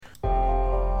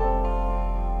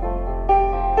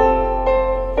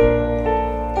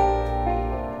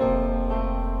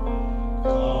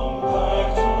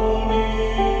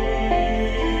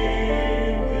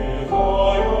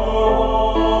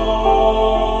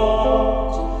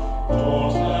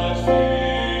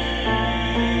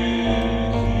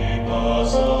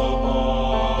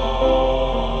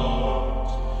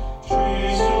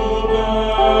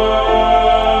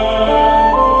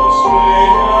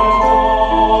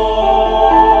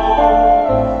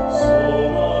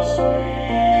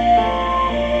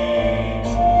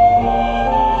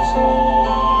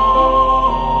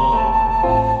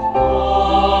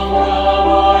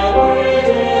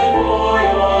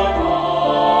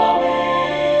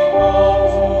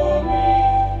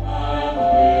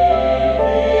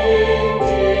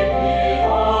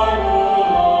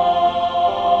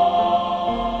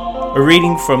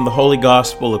reading from the Holy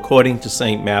Gospel according to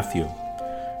St. Matthew.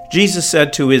 Jesus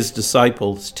said to his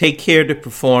disciples, "Take care to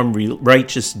perform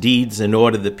righteous deeds in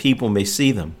order that people may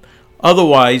see them.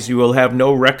 Otherwise you will have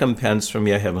no recompense from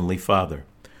your heavenly Father.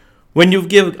 When you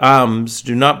give alms,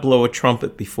 do not blow a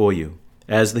trumpet before you,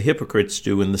 as the hypocrites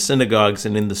do in the synagogues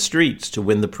and in the streets to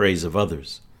win the praise of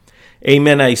others.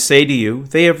 Amen, I say to you,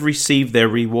 they have received their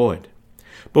reward.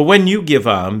 But when you give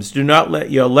alms, do not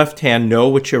let your left hand know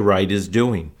what your right is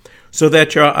doing, so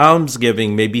that your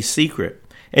almsgiving may be secret,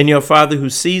 and your Father who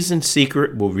sees in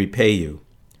secret will repay you.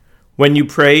 When you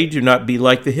pray, do not be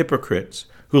like the hypocrites,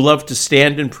 who love to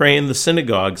stand and pray in the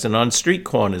synagogues and on street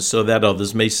corners so that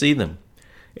others may see them.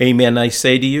 Amen, I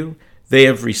say to you, they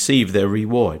have received their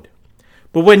reward.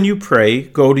 But when you pray,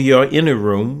 go to your inner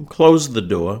room, close the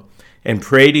door, and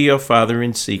pray to your Father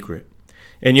in secret,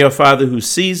 and your Father who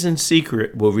sees in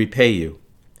secret will repay you.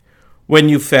 When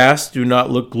you fast, do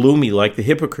not look gloomy like the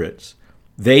hypocrites.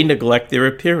 They neglect their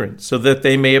appearance, so that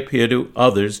they may appear to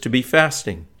others to be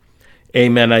fasting.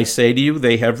 Amen, I say to you,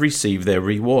 they have received their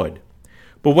reward.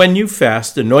 But when you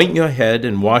fast, anoint your head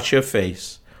and wash your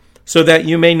face, so that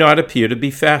you may not appear to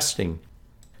be fasting,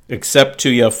 except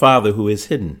to your Father who is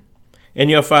hidden. And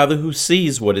your Father who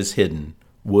sees what is hidden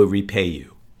will repay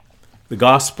you." The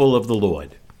Gospel of the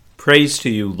Lord. Praise to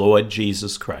you, Lord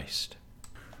Jesus Christ.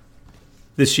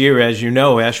 This year, as you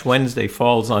know, Ash Wednesday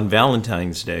falls on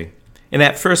Valentine's Day, and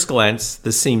at first glance,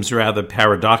 this seems rather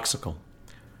paradoxical.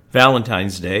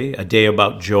 Valentine's Day, a day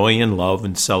about joy and love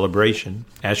and celebration.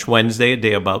 Ash Wednesday, a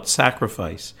day about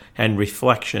sacrifice and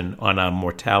reflection on our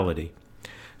mortality.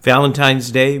 Valentine's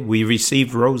Day, we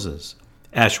receive roses.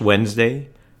 Ash Wednesday,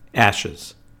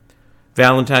 ashes.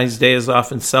 Valentine's Day is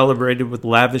often celebrated with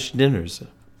lavish dinners.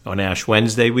 On Ash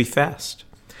Wednesday, we fast.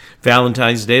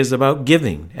 Valentine's Day is about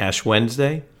giving. Ash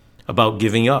Wednesday, about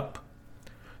giving up.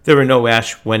 There are no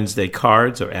Ash Wednesday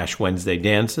cards or Ash Wednesday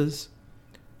dances.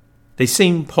 They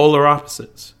seem polar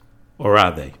opposites, or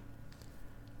are they?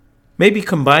 Maybe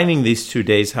combining these 2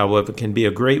 days, however, can be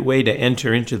a great way to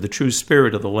enter into the true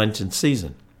spirit of the Lenten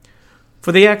season.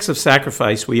 For the acts of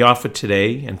sacrifice we offer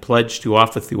today and pledge to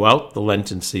offer throughout the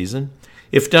Lenten season,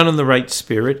 if done in the right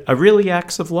spirit, are really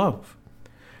acts of love.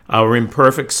 Our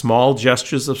imperfect small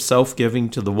gestures of self-giving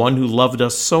to the one who loved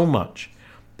us so much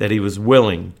that he was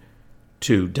willing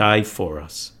to die for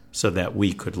us so that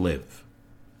we could live.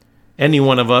 Any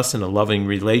one of us in a loving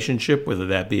relationship, whether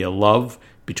that be a love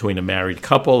between a married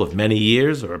couple of many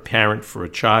years or a parent for a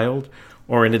child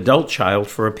or an adult child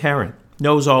for a parent,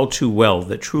 knows all too well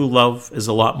that true love is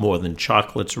a lot more than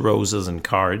chocolates, roses, and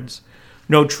cards.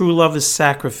 No, true love is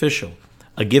sacrificial,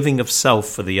 a giving of self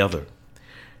for the other.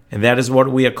 And that is what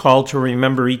we are called to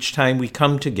remember each time we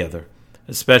come together,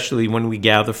 especially when we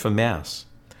gather for Mass.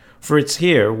 For it's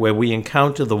here where we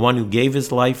encounter the one who gave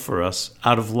his life for us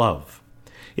out of love.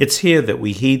 It's here that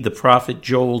we heed the prophet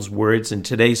Joel's words in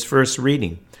today's first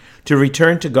reading, to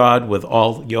return to God with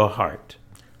all your heart.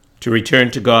 To return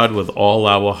to God with all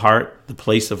our heart, the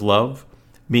place of love,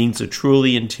 means a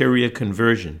truly interior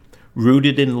conversion,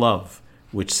 rooted in love,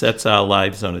 which sets our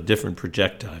lives on a different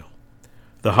projectile.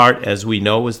 The heart, as we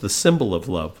know, is the symbol of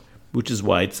love, which is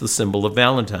why it's the symbol of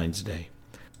Valentine's Day.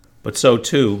 But so,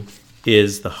 too,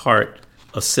 is the heart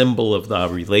a symbol of our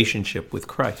relationship with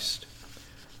Christ.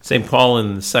 St. Paul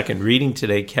in the second reading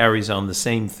today carries on the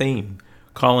same theme,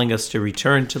 calling us to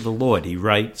return to the Lord. He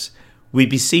writes, "We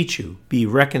beseech you, be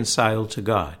reconciled to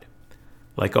God."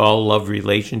 Like all love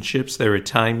relationships, there are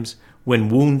times when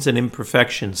wounds and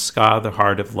imperfections scar the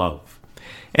heart of love.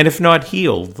 And if not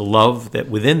healed, the love that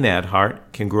within that heart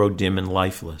can grow dim and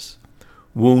lifeless.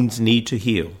 Wounds need to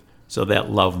heal so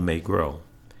that love may grow.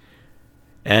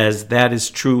 As that is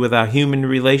true with our human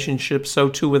relationships, so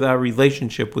too with our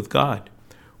relationship with God,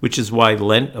 which is why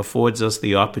Lent affords us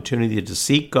the opportunity to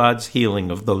seek God's healing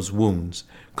of those wounds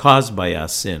caused by our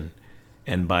sin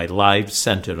and by lives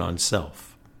centered on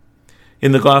self.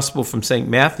 In the Gospel from St.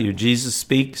 Matthew, Jesus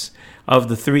speaks of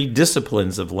the 3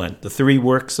 disciplines of Lent, the 3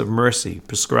 works of mercy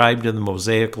prescribed in the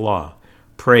Mosaic law: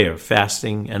 prayer,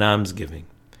 fasting, and almsgiving.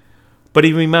 But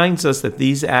he reminds us that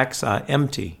these acts are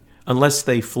empty unless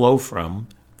they flow from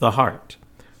the heart,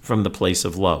 from the place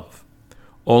of love.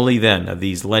 Only then are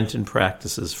these Lenten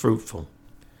practices fruitful.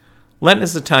 Lent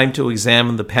is a time to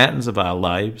examine the patterns of our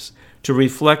lives, to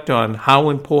reflect on how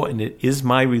important it is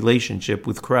my relationship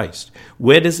with Christ.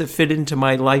 Where does it fit into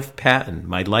my life pattern,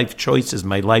 my life choices,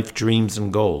 my life dreams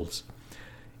and goals?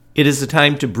 It is a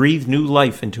time to breathe new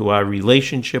life into our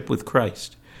relationship with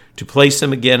Christ, to place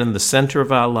him again in the center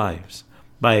of our lives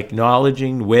by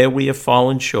acknowledging where we have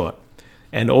fallen short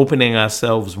and opening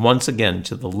ourselves once again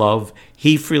to the love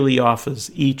he freely offers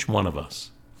each one of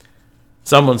us.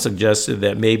 Someone suggested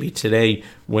that maybe today,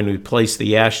 when we place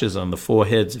the ashes on the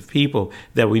foreheads of people,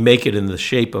 that we make it in the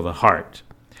shape of a heart.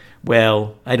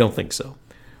 Well, I don't think so.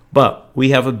 But we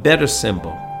have a better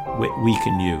symbol we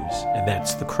can use, and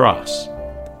that's the cross,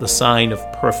 the sign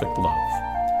of perfect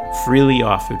love, freely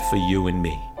offered for you and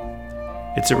me.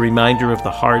 It's a reminder of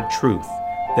the hard truth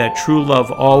that true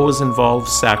love always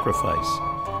involves sacrifice.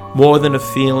 More than a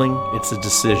feeling, it's a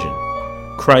decision.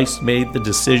 Christ made the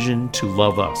decision to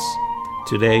love us.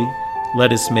 Today,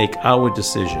 let us make our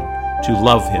decision to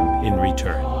love him in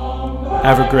return.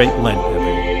 Have a great Lent,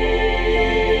 everyone.